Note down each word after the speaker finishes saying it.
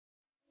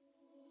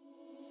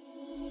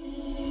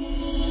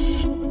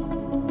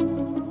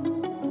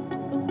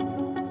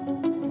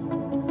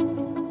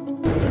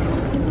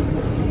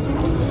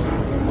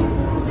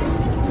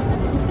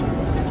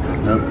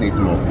need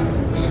more.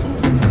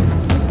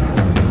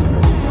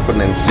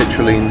 Putting in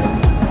citrulline,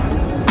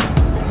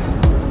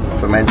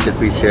 fermented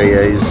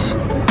BCAAs,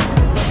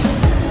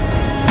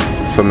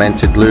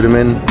 fermented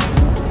glutamine,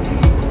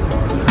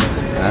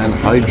 and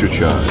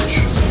hydrocharge.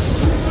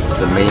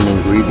 The main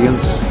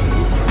ingredient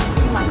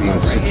being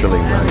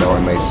citrulline. I know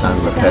I may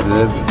sound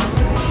repetitive,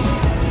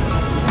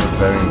 but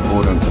very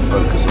important to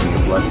focus on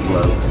your blood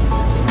flow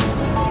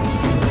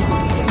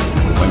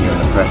when you're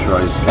in a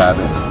pressurized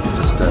cabin,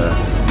 just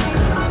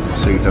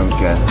so you don't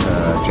get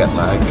jet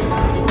lag.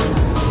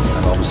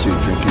 And obviously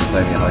drinking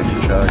plenty of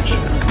hydrocharge,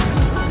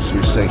 so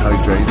you stay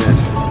hydrated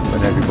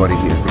when everybody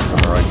here thinks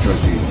I'm a right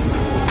druggie.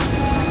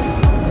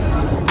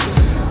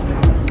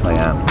 I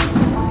am.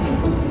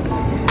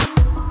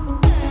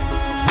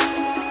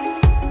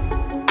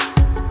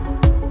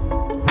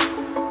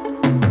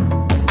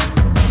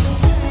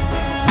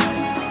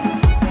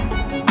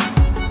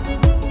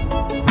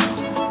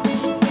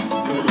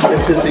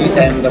 This is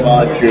the end of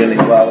our journey.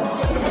 Well,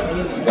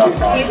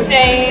 he's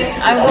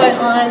saying I'm going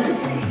on.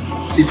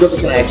 She's got the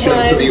connection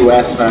to the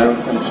US now,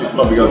 and she's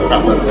probably got a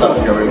couple of stuff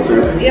to go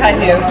into. Yeah, I do.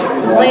 Yeah.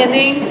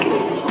 Landing,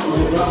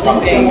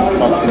 sleeping,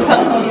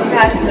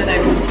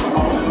 compassionate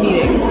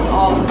meetings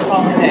all the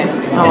following day.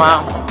 Oh wow.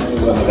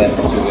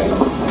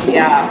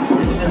 Yeah,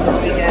 this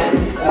weekend.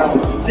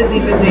 So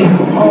busy.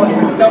 Always.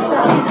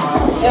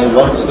 A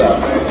lot of stuff.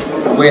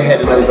 We're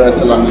heading over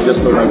to London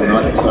just for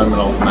overnight because I'm an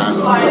old man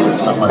and I want to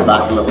snap my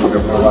back a little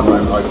bit for a run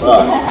around my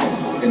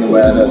park in the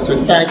weather.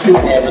 So thank you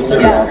ever so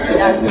much.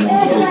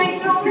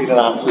 It's been an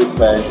absolute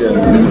pleasure.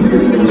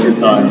 It's your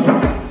time.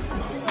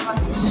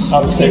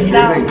 Have a safe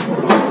journey.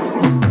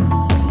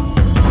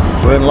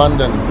 We're in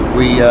London.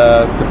 We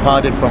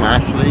departed from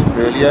Ashley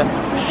earlier.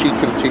 She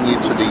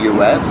continued to the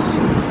US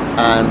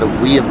and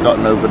we have got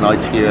an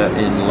overnight here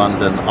in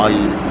London. I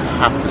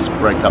have to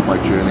break up my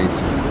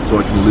journeys so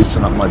I can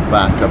loosen up my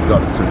back. I've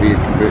got a severe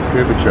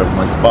curvature of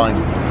my spine,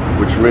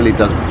 which really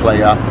does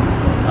play up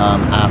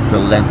after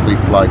lengthy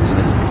flights, and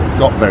it's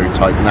got very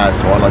tight now,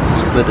 so I like to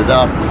split it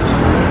up,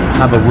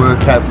 have a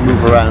workout,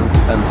 move around,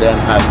 and then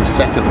have the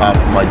second half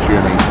of my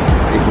journey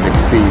if it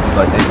exceeds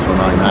like 8 or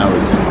 9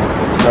 hours.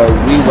 So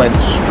we went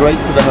straight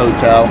to the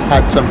hotel,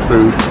 had some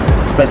food,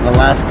 spent the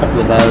last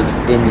couple of hours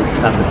in this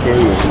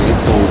cafeteria here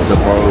called the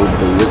Borough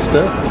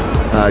Barista,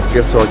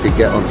 just so I could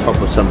get on top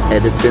of some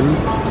editing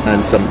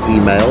and some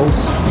emails.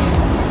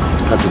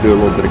 Had to do a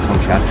little bit of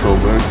contractual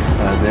work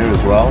there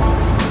as well.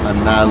 And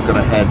now I'm going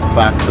to head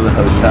back to the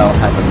hotel,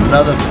 have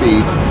another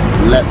feed,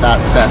 let that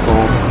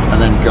settle,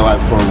 and then go out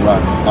for a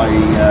run.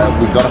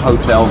 We got a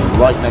hotel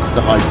right next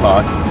to Hyde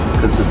Park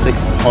because it's a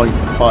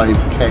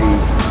 6.5k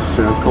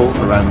circle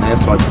around there,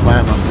 so I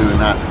plan on doing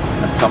that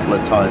a couple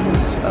of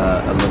times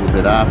a little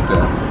bit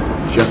after,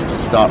 just to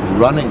start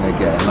running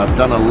again. I've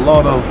done a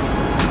lot of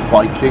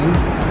biking,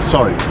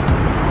 start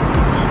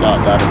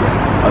that again.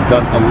 I've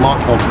done a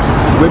lot of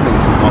swimming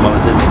while I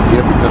was in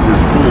India because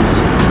there's pools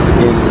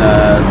in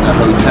the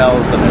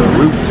hotels and the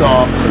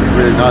rooftops, and it's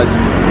really nice.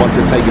 Want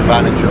to take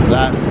advantage of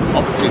that.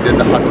 Obviously did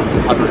the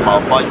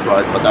 100-mile bike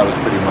ride, but that was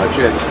pretty much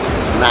it.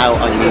 Now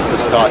I need to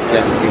start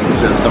getting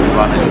into some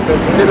running.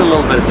 Did a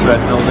little bit of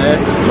treadmill there,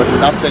 but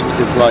nothing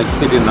is like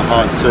hitting the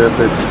hard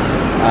surface,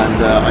 and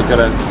I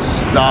gotta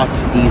start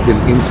easing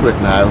into it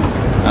now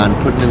and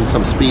putting in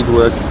some speed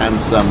work and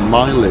some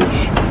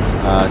mileage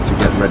to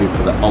get ready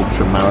for the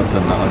ultra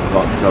marathon that I've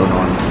got going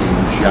on in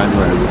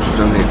January, which is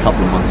only a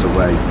couple of months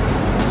away.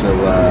 So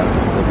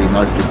it'll be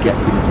nice to get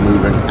things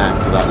moving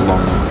after that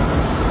long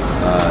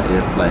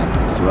airplane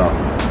as well.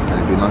 And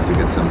it'd be nice to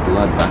get some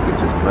blood back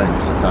into his brain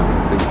because I can't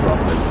even think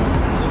properly.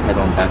 Just head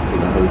on back to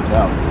the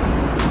hotel.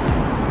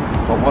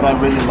 But what I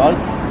really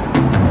like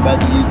about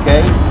the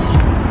UK is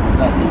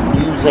that there's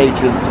news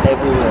agents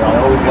everywhere. I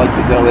always like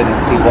to go in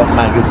and see what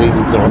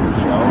magazines are on the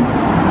shelves.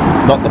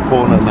 Not the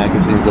porno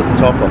magazines at the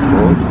top, of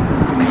course.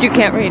 Because you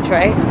can't reach,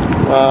 right?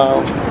 Well,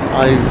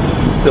 I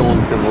still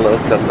can look.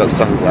 I've got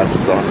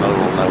sunglasses on. I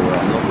will know where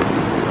I'm looking.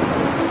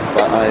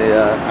 But I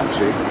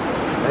actually,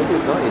 maybe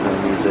it's not even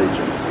news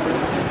agents.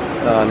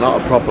 Not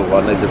a proper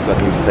one. They just got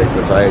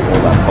newspapers. I hate all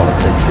that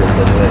politics shit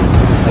anyway.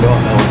 I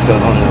don't know what's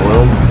going on in the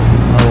world.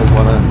 I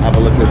want to have a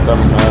look at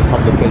some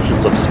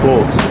complications of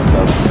sports and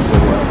stuff.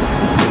 So,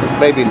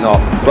 maybe not,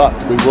 but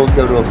we will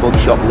go to a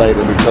bookshop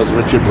later because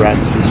Richard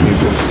Branson's new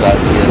book is out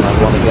here and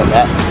I want to get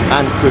that,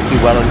 and Chrissy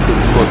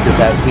Wellington's book is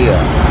out here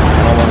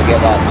and I want to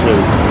get that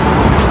too.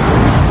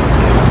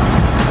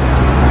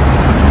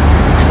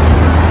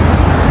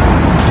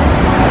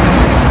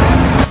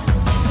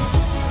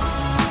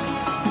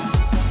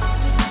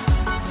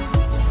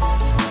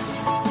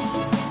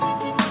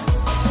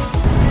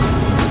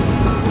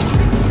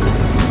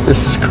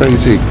 This is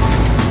crazy.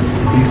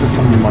 These are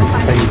some of my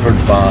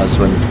favourite bars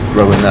when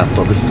growing up.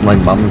 Well, this is my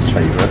mum's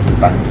favourite, the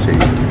Bounty.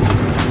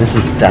 This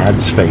is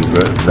Dad's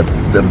favourite,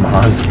 the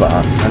Mars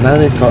bar. And now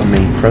they've got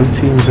me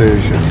protein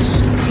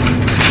versions.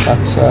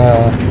 That's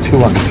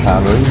 200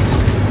 calories,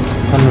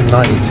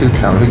 192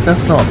 calories.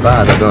 That's not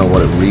bad. I don't know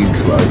what it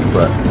reads like,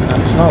 but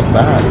that's not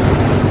bad.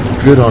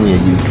 Good on you,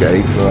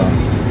 UK,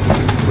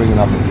 for bringing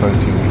up the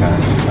protein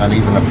count, and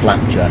even the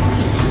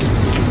flapjacks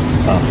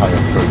are higher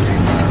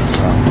protein now as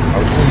well.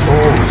 Open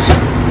balls.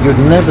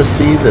 You'd never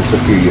see this a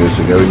few years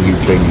ago in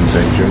UK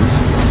newsagents.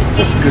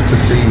 So it's good to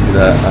see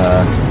that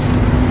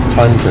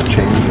times are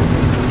changing.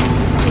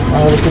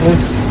 Oh, look at this.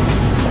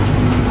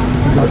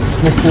 We've got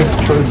Snickers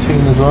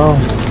protein as well.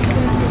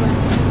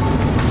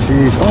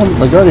 Jeez, oh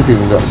my god, you've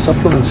even got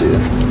supplements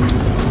here.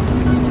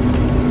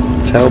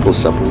 Terrible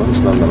supplements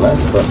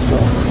nonetheless, but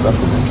still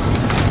supplements.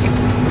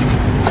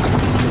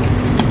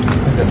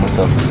 I get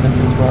myself a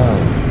Snickers bar.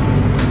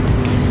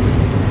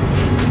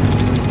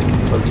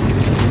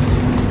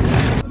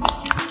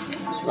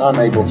 I'm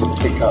able to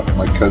pick up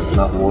my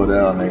coconut water,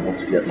 I'm able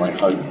to get my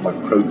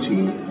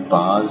protein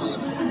bars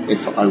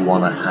if I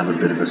want to have a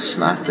bit of a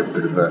snack, a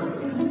bit of a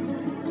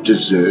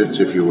dessert,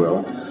 if you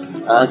will.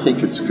 I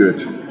think it's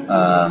good,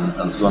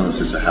 as long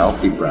as it's a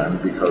healthy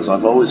brand, because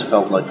I've always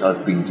felt like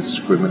I've been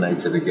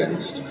discriminated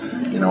against.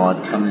 You know,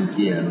 I'd come in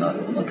here and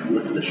I'd look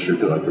at the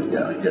sugar I could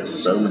get. I'd get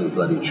so many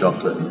bloody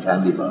chocolate and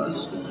candy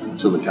bars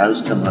till the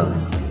cows come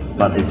home.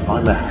 But if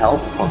I'm a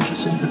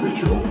health-conscious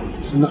individual,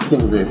 there's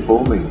nothing there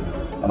for me.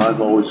 And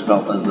I've always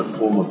felt as a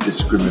form of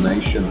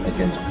discrimination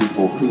against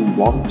people who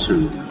want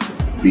to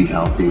be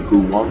healthy,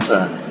 who want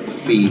to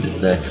feed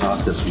their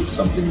carcass with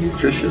something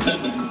nutritious.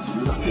 There's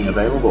nothing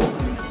available.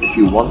 If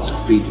you want to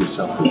feed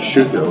yourself with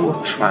sugar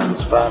or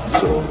trans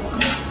fats or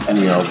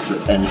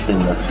anything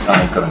that's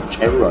kind of going to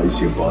terrorize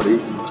your body,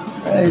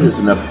 hey, there's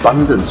an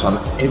abundance on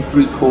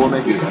every corner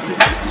here.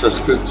 So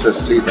it's good to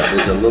see that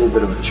there's a little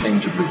bit of a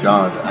change of the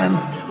guard and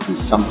there's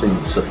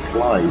something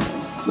supplied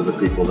to the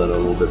people that are a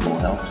little bit more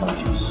health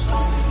conscious.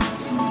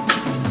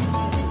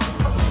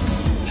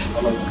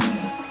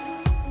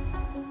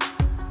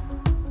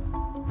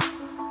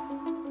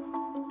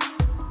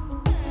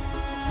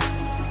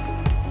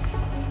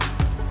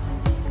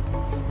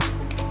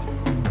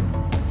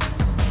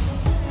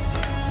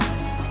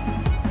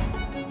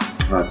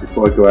 Right,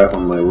 before I go out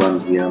on my run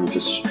here, I'm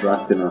just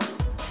strapping up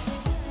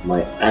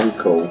my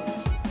ankle.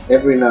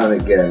 Every now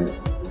and again,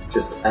 it's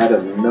just out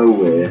of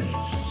nowhere,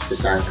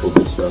 this ankle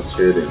just starts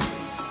hurting.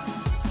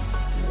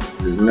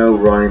 There's no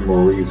rhyme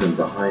or reason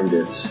behind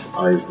it.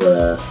 I've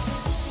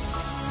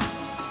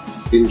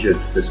injured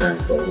this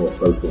ankle, well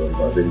both of them,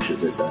 but I've injured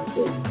this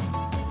ankle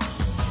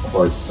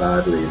quite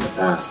badly in the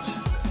past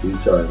a few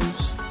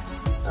times.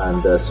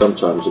 And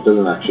sometimes it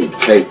doesn't actually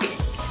take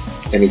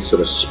any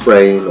sort of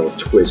sprain or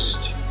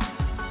twist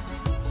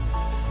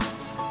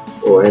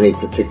or any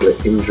particular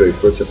injury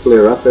for it to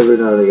flare up every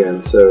now and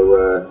again.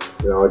 So,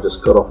 you know, I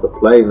just got off the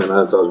plane and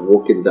as I was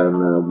walking down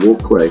the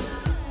walkway,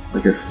 I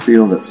could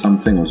feel that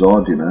something was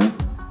odd, you know.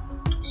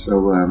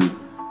 So,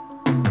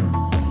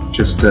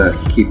 just to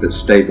keep it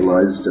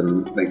stabilized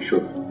and make sure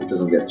it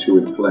doesn't get too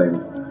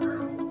inflamed,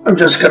 I'm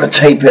just going to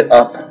tape it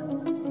up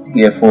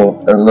here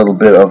for a little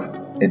bit of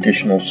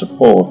additional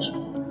support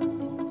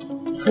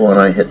for when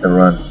I hit the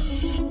run.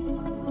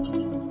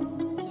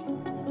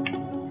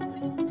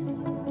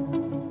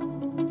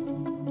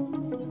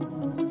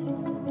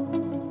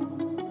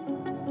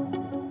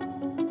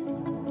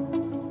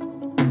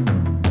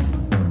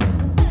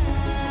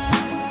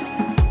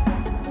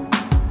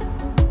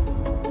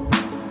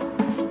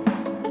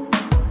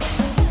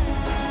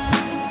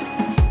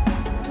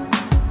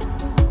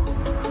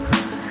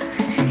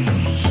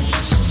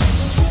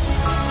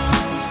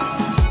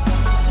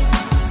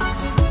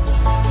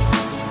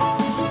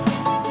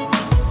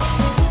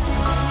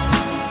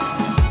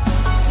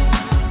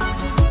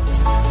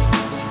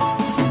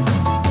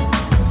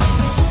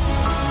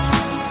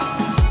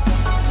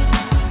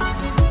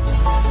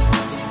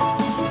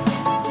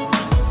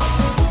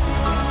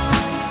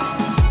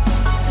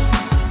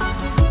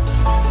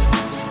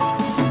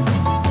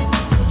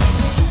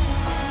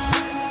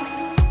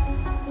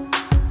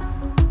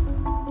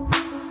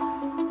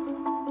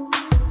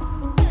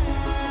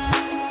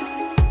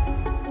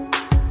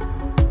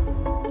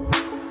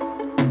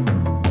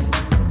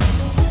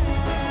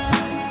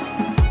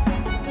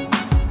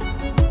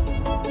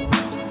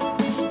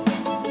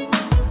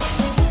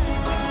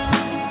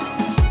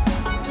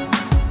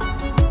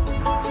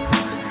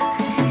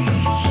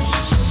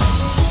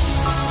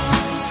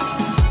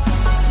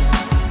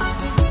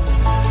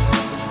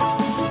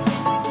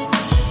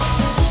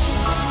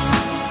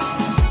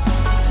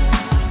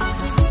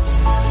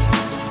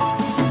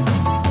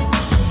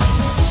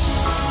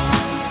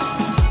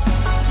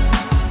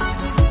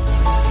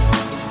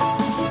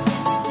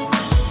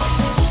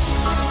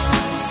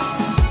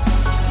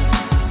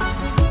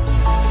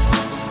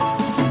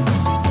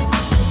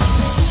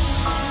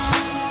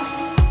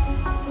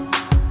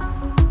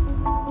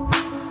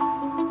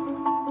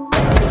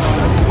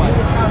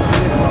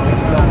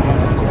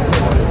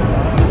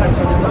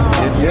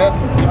 Yep,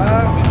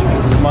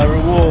 this is my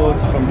reward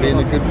from being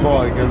a good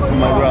boy, going for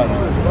my run.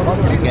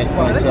 I get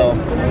myself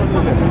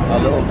a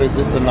little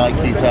visit to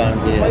Nike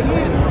Town here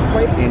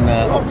in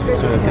Oxford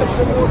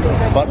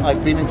Circus. But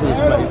I've been into this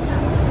place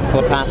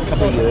for the past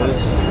couple of years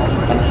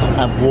and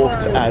I've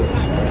walked out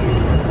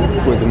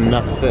with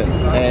nothing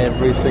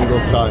every single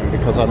time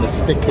because I'm a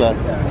stickler.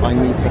 I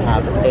need to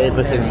have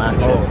everything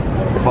matching.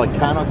 If I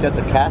cannot get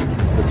the cap,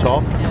 the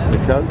top, the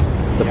coat,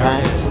 the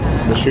pants,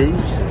 the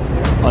shoes,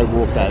 I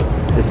walk out.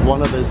 If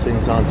one of those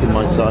things aren't in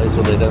my size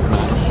or they don't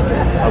match,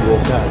 I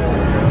walk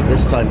out.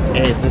 This time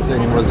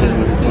everything was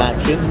in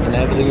matching and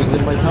everything was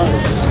in my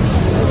size.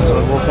 So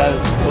I walk out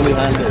fully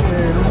handed.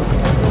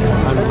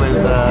 And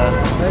with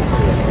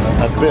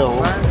a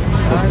bill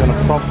that's going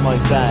to prompt my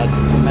dad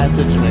to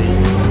message me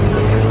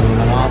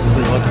and ask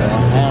me what the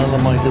hell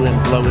am I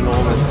doing blowing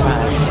all this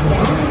cash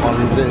on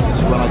this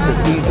when I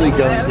could easily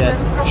go and get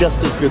just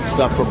as good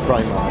stuff from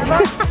Primark.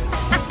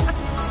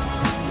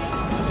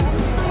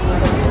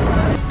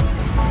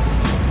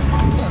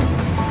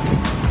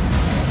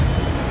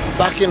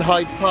 Back in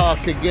Hyde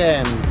Park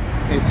again.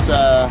 It's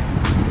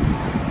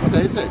what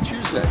day is it?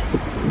 Tuesday.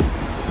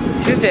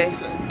 It's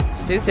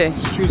Tuesday.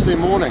 It's Tuesday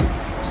morning.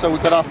 So we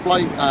got our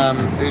flight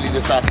early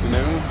this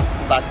afternoon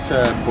back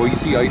to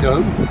Boise,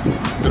 Idaho.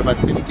 Got about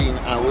 15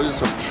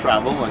 hours of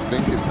travel, I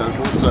think, in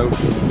total. So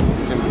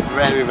it's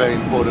very, very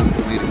important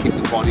for me to keep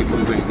the body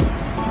moving,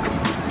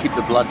 keep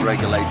the blood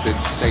regulated,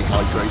 stay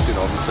hydrated,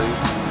 obviously,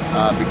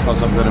 because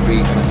I'm going to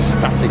be in a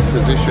static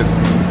position.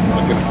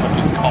 I'm going to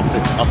fucking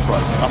coffin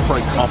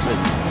upright coffin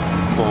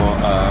for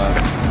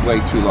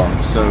way too long.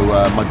 So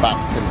my back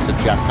tends to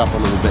jack up a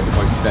little bit if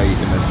I stay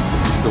in this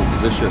still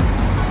position.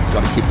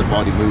 Got to keep the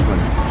body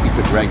moving, keep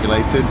it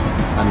regulated,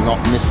 and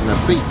not missing a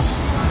beat.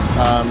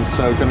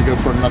 So going to go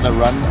for another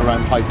run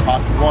around Hyde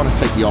Park. I want to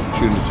take the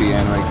opportunity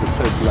anyway, because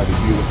it's so bloody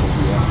beautiful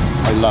here.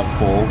 I love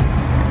fall,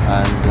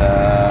 and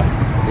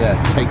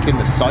yeah, take in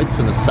the sights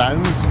and the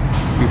sounds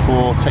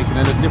before taking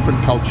in a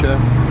different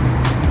culture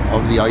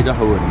of the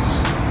Idahoans.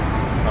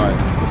 Alright,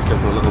 let's go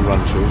for a little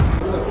run, shall we?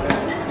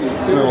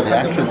 So all the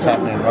action's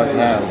happening right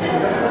now.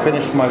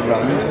 Finished my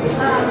run,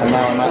 and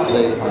now I'm at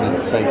the, I need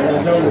to say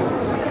that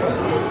actually.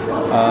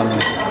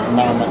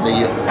 Now I'm at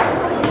the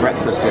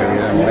breakfast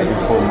area and waiting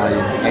for my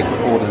egg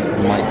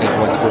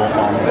white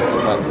omelette.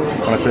 But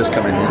when I first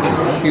come in, it's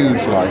a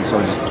huge line, so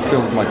I just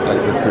filled my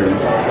plate with food.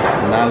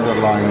 Now the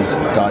lines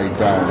died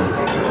down.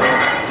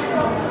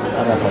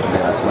 I don't know if I can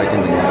get us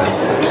waiting in the end.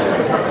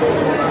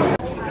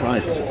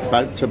 Right,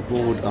 about to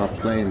board our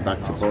plane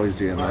back to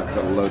Boise, and I've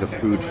got a load of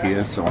food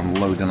here, so I'm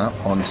loading up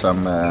on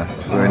some,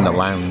 we're in the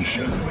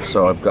lounge,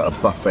 so I've got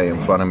a buffet in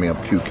front of me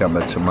of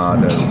cucumber,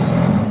 tomato,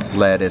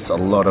 lettuce, a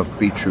lot of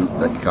beetroot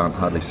that you can't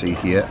hardly see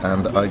here,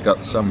 and I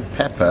got some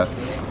pepper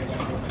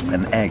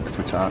and egg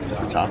frittata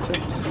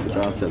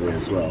there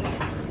as well.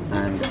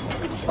 And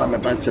I'm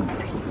about to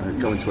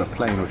go into a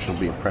plane which will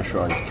be a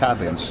pressurized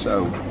cabin,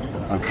 so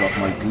I've got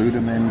my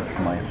glutamine,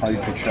 my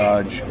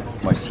hypercharge,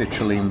 my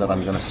citrulline that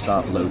I'm going to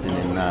start loading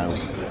in now,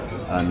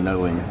 and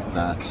knowing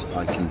that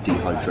I can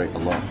dehydrate a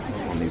lot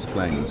on these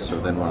planes, so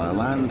then when I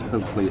land,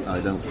 hopefully I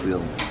don't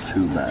feel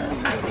too bad.